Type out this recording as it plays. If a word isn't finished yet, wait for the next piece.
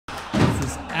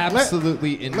is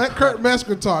absolutely incredible. Let Kurt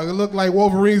Metzger talk. It looked like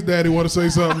Wolverine's daddy want to say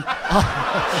something.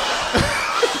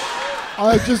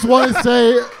 I just want to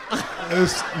say,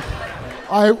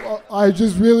 I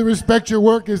just really respect your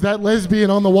work as that lesbian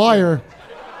on The Wire.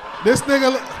 This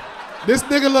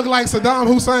nigga look like Saddam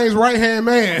Hussein's right-hand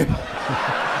man.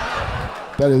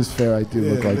 That is fair. I do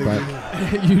look like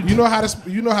that. You know how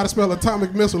to spell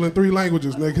atomic missile in 3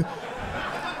 languages, nigga.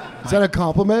 Is that a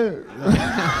compliment?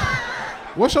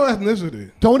 What's your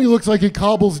ethnicity? Tony looks like he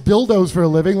cobbles dildos for a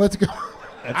living. Let's go.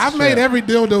 I've made every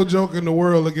dildo joke in the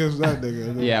world against that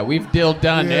nigga. Yeah, we've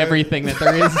done everything that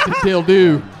there is to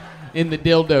dildo in the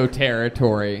dildo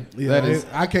territory. Yeah,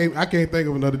 I can't think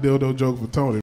of another dildo joke for Tony.